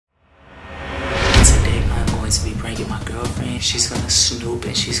and she's gonna snoop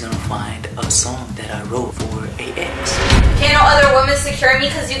and she's gonna find a song that I wrote for a ex. Can't no other woman secure me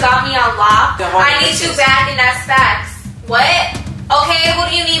because you got me on lock? I need you back and that's facts. What? Okay, who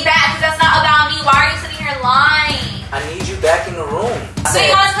do you need back? Because that's not about me. Why are you sitting here lying? I need you back in the room. So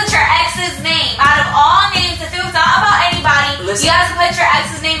you want to put your ex's name out of all names? If it was not about anybody, listen, you have to put your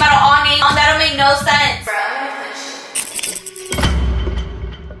ex's name out of all names. That'll make no sense.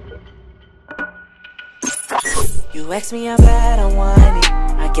 You ask me how bad I want it,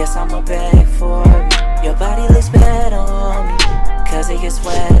 I guess I'ma beg for it. Your body looks better on me, cause it gets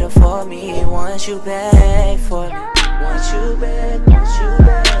wetter for me. Once you beg for me, once you beg,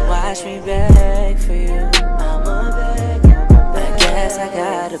 watch me beg for you. I'ma beg, I guess I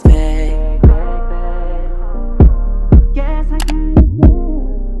gotta beg.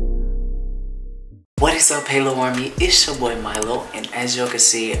 What is up, Halo Army? It's your boy Milo, and as y'all can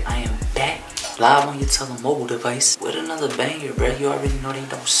see, I am back live on your mobile device with another banger, bro. You already know they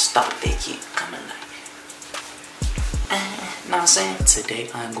don't stop, they keep coming like. Know what I'm saying? Today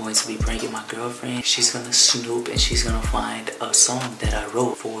I'm going to be pranking my girlfriend. She's gonna snoop and she's gonna find a song that I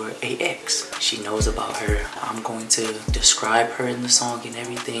wrote for a ex. She knows about her. I'm going to describe her in the song and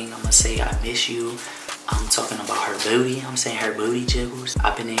everything. I'm gonna say I miss you. I'm talking about her booty. I'm saying her booty jiggles.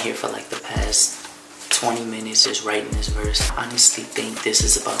 I've been in here for like the past 20 minutes just writing this verse. I honestly think this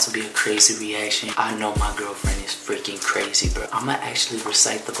is about to be a crazy reaction. I know my girlfriend is freaking crazy, bro. I'ma actually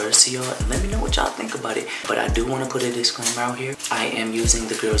recite the verse to y'all and let me know what y'all think about it. But I do want to put a disclaimer out here. I am using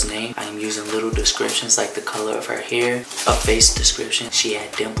the girl's name. I am using little descriptions like the color of her hair, a face description. She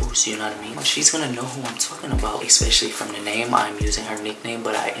had dimples, you know what I mean? She's gonna know who I'm talking about, especially from the name. I'm using her nickname,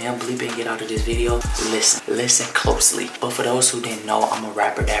 but I am bleeping it out of this video. Listen closely. But for those who didn't know, I'm a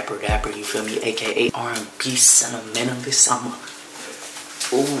rapper, dapper, you feel me? AKA R&B sentimentalist.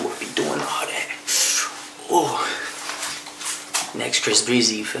 Ooh, I be doing all that. Ooh. Next Chris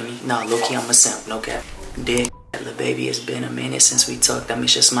Breezy, you feel me? Nah, low-key, I'm a simp, no cap. Dick. Little baby, it's been a minute since we talked. I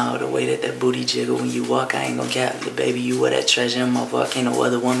miss your smile, the way that booty jiggle when you walk. I ain't gon' cap, little baby, you were that treasure in my vault. Ain't no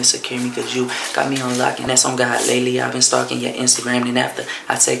other woman secure me, cause you got me on lock. And that's on God. Lately I've been stalking your Instagram, and after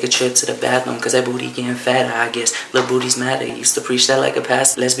I take a trip to the bathroom, cause that booty getting fatter, I guess. Little booties matter, used to preach that like a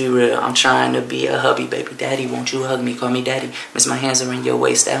pastor. Let's be real, I'm trying to be a hubby, baby daddy. Won't you hug me, call me daddy? Miss my hands around your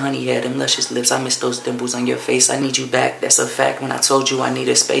waist, that honey hair, them luscious lips. I miss those dimples on your face. I need you back, that's a fact. When I told you I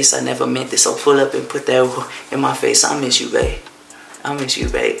needed space, I never meant it. So pull up and put that in my face. I miss you, babe. I miss you,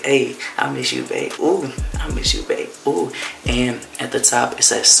 babe. Hey, I miss you, babe. Ooh, I miss you, babe. Ooh. And at the top, it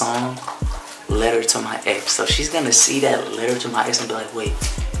says song, letter to my ex. So she's gonna see that letter to my ex and be like, wait,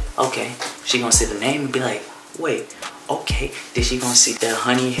 okay. She gonna see the name and be like, wait, okay. Then she gonna see that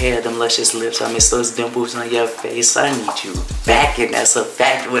honey hair, them luscious lips. I miss those dimples on your face. I need you back, and that's a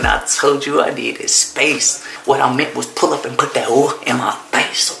fact. When I told you I needed space, what I meant was pull up and put that ooh in my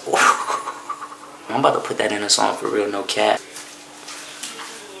face. Ooh. I'm about to put that in a song for real, no cap.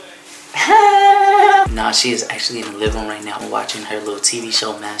 Nah, she is actually in the living room right now watching her little TV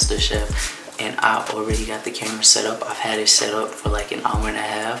show, MasterChef. And I already got the camera set up. I've had it set up for like an hour and a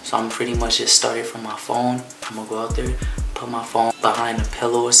half. So I'm pretty much just started from my phone. I'm gonna go out there, put my phone behind a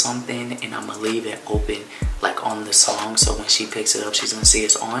pillow or something, and I'm gonna leave it open like on the song. So when she picks it up, she's gonna see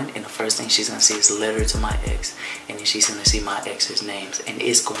it's on. And the first thing she's gonna see is letter to my ex. And then she's gonna see my ex's names. And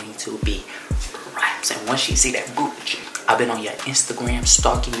it's going to be raps. And once she see that booty, I've been on your Instagram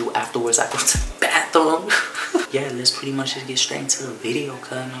stalking you afterwards. I go to the bathroom. Yeah, let's pretty much just get straight into the video,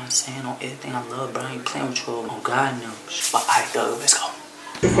 cuz, you know what I'm saying? On everything I love, bro. I ain't playing with you on God knows. But alright, though, let's go.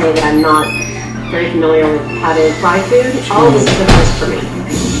 To say that I'm not very familiar with how to fry food, all this is the first for me.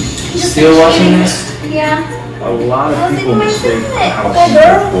 Still watching this? Yeah. A lot of people mistake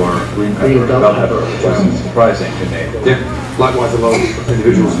jalapeno for green pepper, bell pepper, which isn't surprising to me. Yeah, likewise a lot of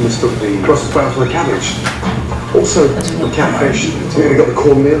individuals mistook the Brussels sprouts for the cabbage. Also, the catfish. So we got the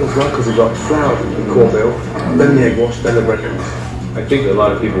cornmeal as well, because we got flour in the cornmeal, then the egg wash, then the bread crumbs. I think a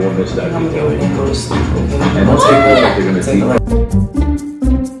lot of people will miss that detail. And most people think they're going to see.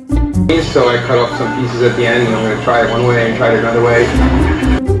 So I cut off some pieces at the end, and I'm going to try it one way and try it another way.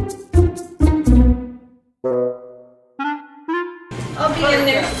 I'll be in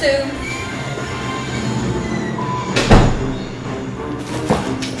there soon.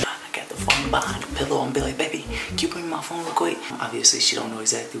 I got the phone behind the pillow and be like, baby, can you bring my phone real quick? Obviously, she don't know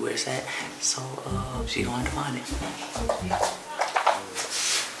exactly where it's at, so she going to find it.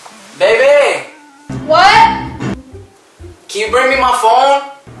 Baby! What? Can you bring me my phone?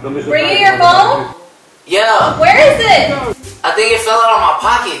 Bring you your phone? Yeah. Where is it? I think it fell out of my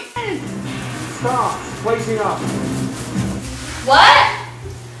pocket. Stop placing up. What?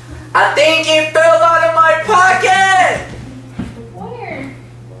 I think it fell out of my pocket!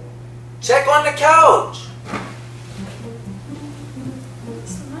 Check on the couch.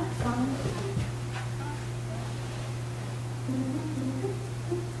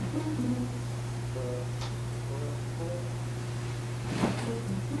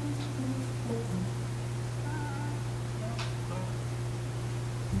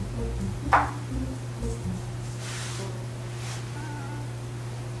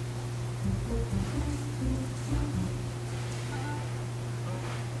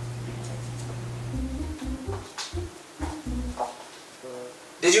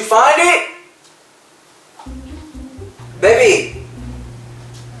 Did you find it? Baby.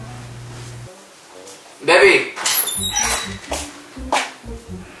 Baby.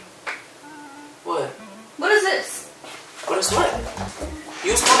 What? What is this? What is what?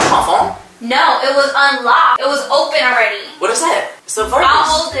 You was calling my phone? No, it was unlocked. It was open already. What is that? It's a verse. I'll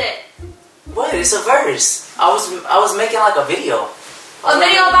hold it. What? It's a verse. I was making like a video. A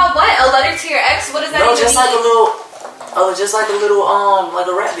video about what? A letter to your ex? What does that No, even just mean? like a little. Just like a little, like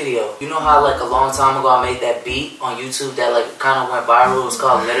a rap video. You know how like a long time ago I made that beat on YouTube that like kind of went viral? It was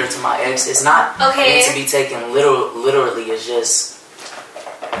called Letter to My Ex. It's not meant to be taken literally. It's just.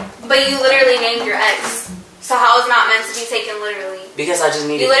 But you literally named your ex. So how is it not meant to be taken literally? Because I just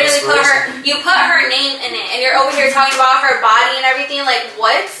needed. You literally put her name in it, and you're over here talking about her body and everything. Like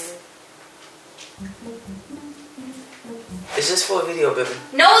what? It's just for a video, baby.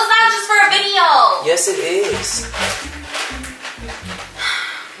 No, it's not just for a video. Yes, it is.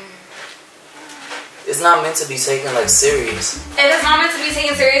 It's not meant to be taken like serious. If it's not meant to be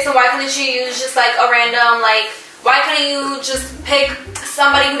taken serious, then why couldn't you use just like a random like? Why couldn't you just pick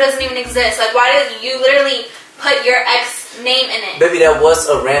somebody who doesn't even exist? Like why did you literally put your ex name in it? Baby, that was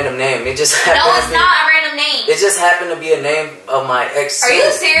a random name. It just happened. No, it's not a random name. It just happened to be a name of my ex. Are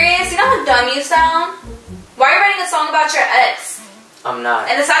you serious? You know how dumb you sound? Why are you writing a song about your ex? I'm not.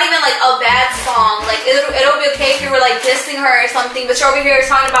 And it's not even like a bad song. Like it'll be okay if you were like dissing her or something, but you're over here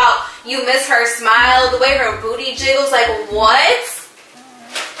talking about you miss her smile, the way her booty jiggles. Like what?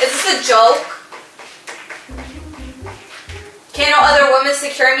 Is this a joke? Can't no other woman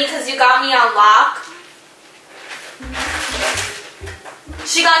secure me because you got me on lock?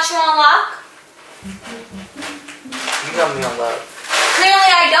 She got you on lock? You got me on lock.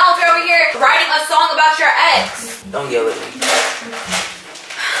 Clearly I don't. You're over here writing a song about your ex. Don't yell at me.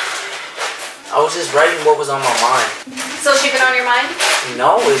 I was just writing what was on my mind. So she been on your mind?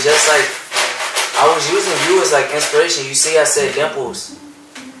 No, it's just like I was using you as like inspiration. You see, I said dimples.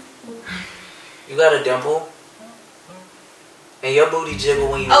 You got a dimple, and your booty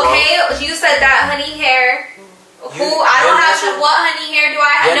jiggle when you walk. Okay, you said that honey hair. I don't have what honey hair do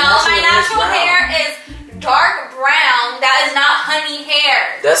I have? No, my natural hair is dark brown. That is not honey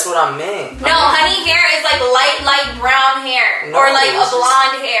hair. That's what I meant. No, honey hair is like light brown hair. No, or like a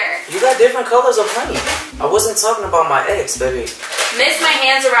blonde hair. You got different colors of honey. I wasn't talking about my ex, baby. Miss my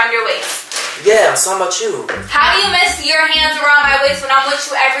hands around your waist. Yeah, I'm talking about you. How do you miss your hands around my waist when I'm with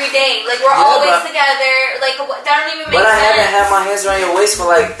you every day? Like we're always together. Like that don't even make sense. But I haven't had my hands around your waist for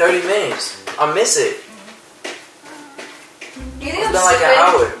like 30 minutes. I miss it. Do you think it's been like an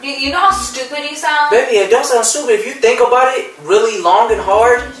hour. You know how stupid you sound? Baby, it don't sound stupid. If you think about it really long and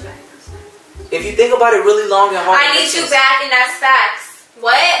hard, I need you back and that's facts.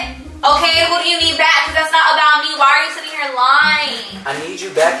 What? Okay, who do you need back? Because that's not about me. Why are you sitting here lying? I need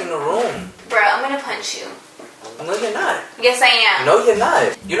you back in the room. Bro, I'm gonna punch you. No, you're not. Yes, I am. No, you're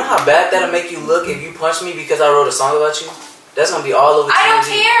not. You know how bad that'll make you look if you punch me because I wrote a song about you? That's gonna be all over TV. I don't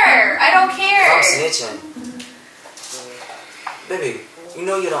care. I don't care. I'm snitching. Baby, you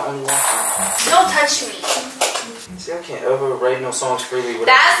know you're the only one for me. Don't touch me. See, I can't ever write no songs freely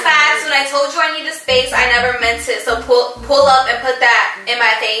without. That's facts. When I told you I needed space, I never meant it. So pull up and put that in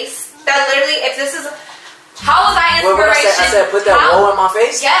my face. That literally, if this is, how was I inspiration? I said put that whoa in my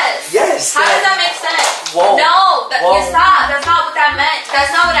face? Yes. Yes. How does that make sense? Whoa. No, whoa. Stop. That's not what that meant.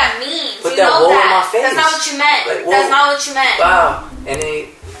 That's not what that means. Put you that know whoa that. in my face. That's not what you meant. Like, that's not what you meant. Wow. And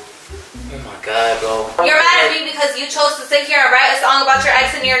then, oh my God, bro. You're mad at me because you chose to sit here and write a song about your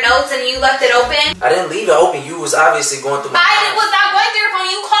ex in your notes and you left it open? I didn't leave it open. You was obviously going through my phone. Was not going through your phone.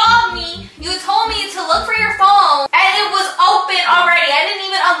 You called me. You told me to look for your phone. And it was open already. I didn't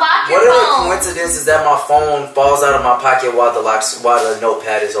even unlock your phone. What are the coincidences that my phone falls out of my pocket while the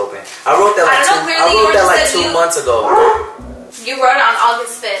notepad is open? I wrote that like 2 months ago. You wrote it on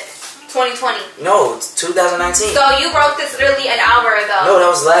August 5th. 2020. No, it's 2019. So you wrote this literally an hour ago. No, that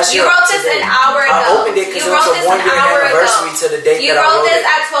was last year. You wrote this an hour ago. I opened it because it was a 1 year anniversary to the date that I wrote it. You wrote this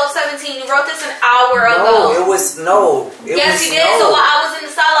at 12:17. You wrote this an hour ago. No, it was no. Yes, you did. So while I was in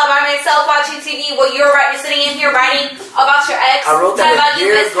the sala by myself watching TV, TV while you're sitting in here writing about your ex. I wrote that about a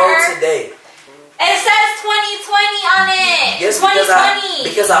year ago today. It says 2020 on it. Yes, 2020.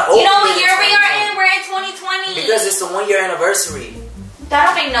 Because I opened it. You know what year we are in? We're in 2020. Because it's the 1 year anniversary. That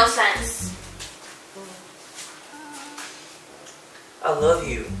don't make no sense. I love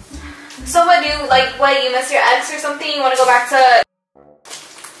you. So what do you, like, what, you miss your ex or something? You want to go back to...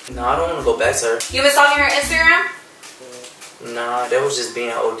 No, I don't want to go back to her. You been stalking her Instagram? Nah, that was just being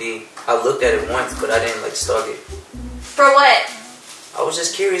OD. I looked at it once, but I didn't, like, stalk it. For what? I was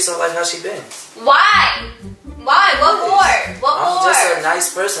just curious of, like, how she been. Why? Why? What for? What for? I'm just a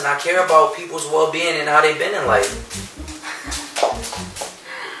nice person. I care about people's well-being and how they've been in life.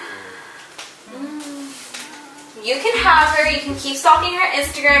 You can have her, you can keep stalking her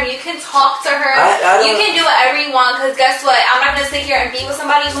Instagram, you can talk to her, you can do whatever you want, because guess what? I'm not going to sit here and be with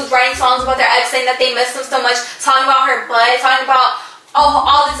somebody who's writing songs about their ex, saying that they miss them so much, talking about her butt, talking about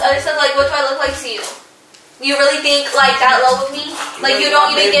all this other stuff. Like, what do I look like to you? You really think, like, that low with me? Like, you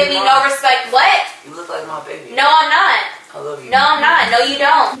don't even give me no respect. What? You look like my baby. No, I'm not. I love you. No, I'm not. No, you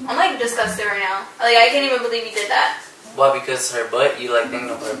don't. I'm, like, disgusted right now. Like, I can't even believe you did that. Why? Because her butt? You, like,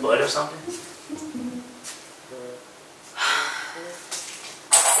 thinking of her butt or something?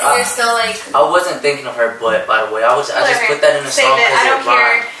 And you're still like... I wasn't thinking of her butt, by the way. I just put that in the song because it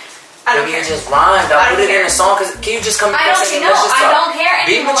rhymed. Maybe it just rhymed. I put it in the song because... Can you just come I don't care. No, I don't care anymore.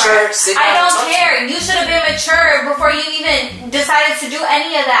 Be mature. Sit down. I don't care. You should have been mature before you even decided to do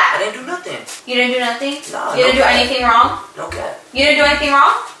any of that. I didn't do nothing. You didn't do nothing? No. You didn't do anything wrong? No cap. You didn't do anything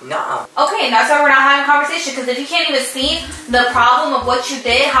wrong? Nah. Okay, and that's why we're not having a conversation. Because if you can't even see the problem of what you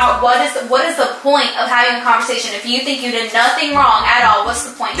did, what is the point of having a conversation? If you think you did nothing wrong at all, what's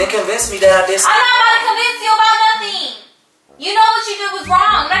the point? Then convince me that I did something. I'm not about to convince you about nothing. You know what you did was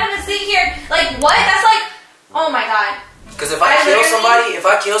wrong. I'm not gonna sit here like what? That's like, oh my god. Because if I kill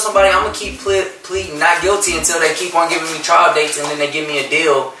somebody, I'm gonna keep pleading not guilty until they keep on giving me trial dates, and then they give me a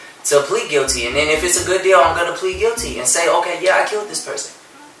deal to plead guilty. And then if it's a good deal, I'm gonna plead guilty and say, okay, yeah, I killed this person.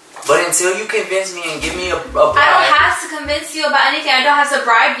 But until you convince me and give me a bribe, I don't have to convince you about anything. I don't have to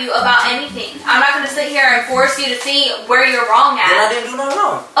bribe you about anything. I'm not gonna sit here and force you to see where you're wrong at. Then I didn't do nothing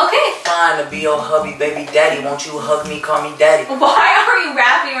wrong. Okay. Fine to be your hubby, baby daddy. Won't you hug me, call me daddy? Why are you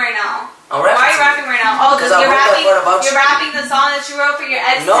rapping right now? I'm rapping. Why are you rapping right now? Oh, because you're rapping the song that you wrote for your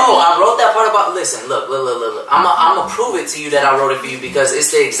ex. No, I wrote that part about. Listen, look. I'm gonna prove it to you that I wrote it for you because it's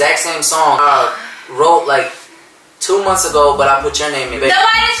the exact same song I wrote like 2 months ago, but I put your name in. Then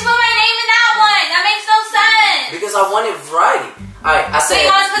why did you put my name in that one? That makes no sense. Because I wanted variety. Alright, I said. So you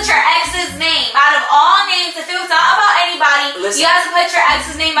want to put your ex's name out of all names. If it was not about anybody, you have to put your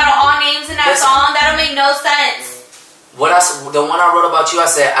ex's name out of all names in that song. That'll make no sense. The one I wrote about you, I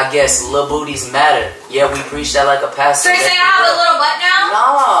said, I guess little booties matter. Yeah, we preach that like a pastor. So you're saying I have a little butt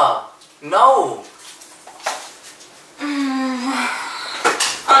now? No.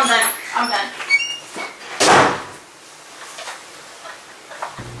 I'm done. I'm done.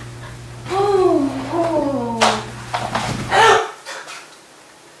 Oh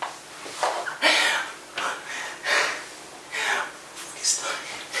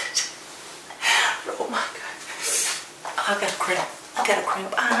my god. I got a cramp.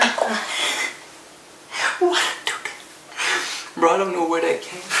 Why did I do that? Bro, I don't know where that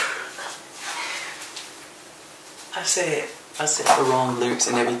came from. I said the wrong lyrics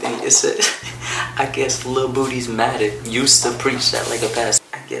and everything. It said, I guess little booties matter. Used to preach that like a pastor.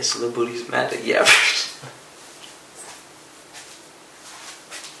 I guess little booties matter. Yeah.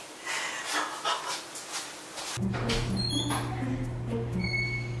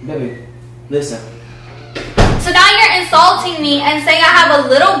 Baby, listen. So now you're insulting me and saying I have a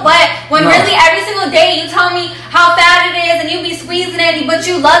little butt when really every single day you tell me how fat it is and you be squeezing it, but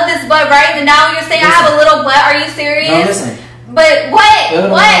you love this butt, right? And now you're saying I have a little butt. Are you serious? No, listen. But what? I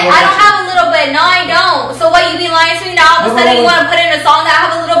don't have a little butt. No, I don't. So what, you be lying to me now? All of a sudden you want to put in a song that I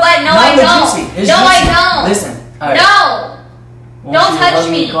have a little butt? No, I don't. No, I don't. Listen. Right. No. Don't touch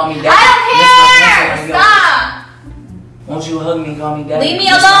me. I don't care. Stop. Won't you hug me, call me daddy? Leave me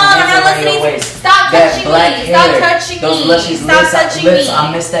alone. I'm not listening. Stop touching me. Stop touching me. Stop touching me.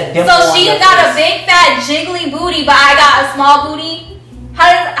 I missed that dimple. So she's got a big fat jiggly booty, but I got a small booty. How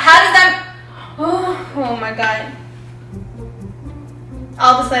does that? Oh my god.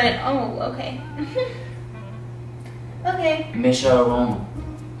 All of a sudden, oh, okay. Okay. Miss your aroma.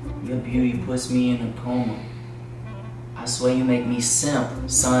 Your beauty puts me in a coma. I swear you make me simp,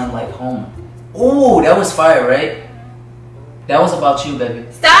 son like Homer. Ooh, that was fire, right? That was about you, baby.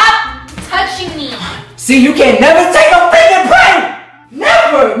 Stop touching me. See, you can never take a freaking prank!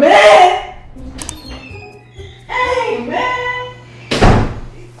 Never, man! Hey, man!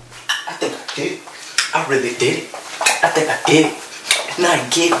 I think did it. I really did it. I think I did it. It's not a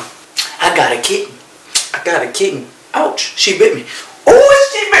kitten. I got a kitten. I got a kitten. Ouch. She bit me. Oh,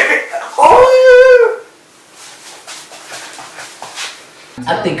 she bit me. Oh,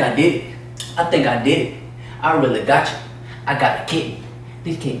 yeah. I think I did it. I think I did it. I really got you. I got a kitten.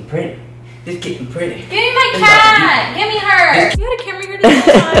 This kitten pretty. This kitten pretty. Give me my cat. Give me her. You had a camera here this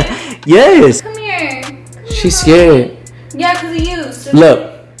whole time? Yes. Come here. She's scared. Yeah, because of you. So Look.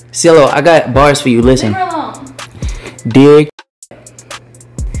 Cielo, I got bars for you. Listen. Leave her alone. Dear,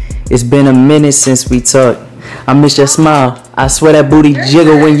 it's been a minute since we talked. I miss your smile. I swear that booty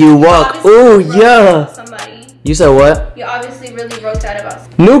jiggle when you walk. Ooh, yeah. Somebody. You said what? You obviously really wrote that about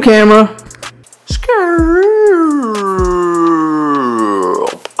somebody. New camera.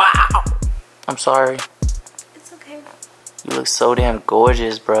 Wow. I'm sorry. It's okay. You look so damn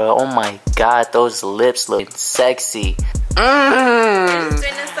gorgeous, bro. Oh my god, those lips look sexy.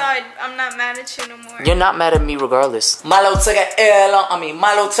 I'm not mad at you no more. You're not mad at me regardless. Milo took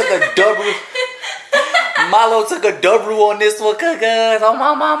Milo took a double. Milo took a double on this one, cuz on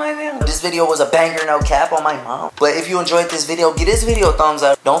my mama. This video was a banger, no cap, on my mom. But if you enjoyed this video, give this video a thumbs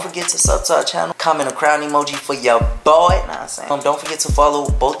up. Don't forget to sub to our channel. Comment a crown emoji for your boy. Nah, I'm saying. Don't forget to follow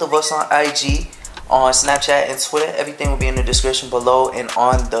both of us on IG, on Snapchat and Twitter. Everything will be in the description below and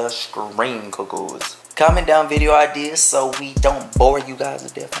on the screen, cuckoos. Comment down video ideas so we don't bore you guys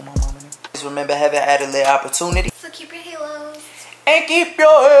to death on my mama. Just remember, having added little opportunity. So keep your halos. And keep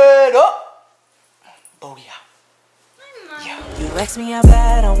your head up. Booyah. Yeah. You ask me how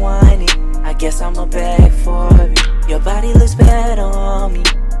bad I want it. I guess I'ma beg for it. Your body looks better on me,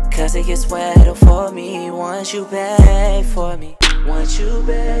 cause it gets wetter for me. Once you beg for me. Once you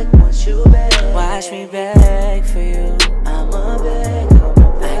beg. Watch me beg for you. I'ma beg.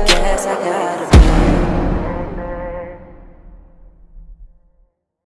 I guess I gotta beg.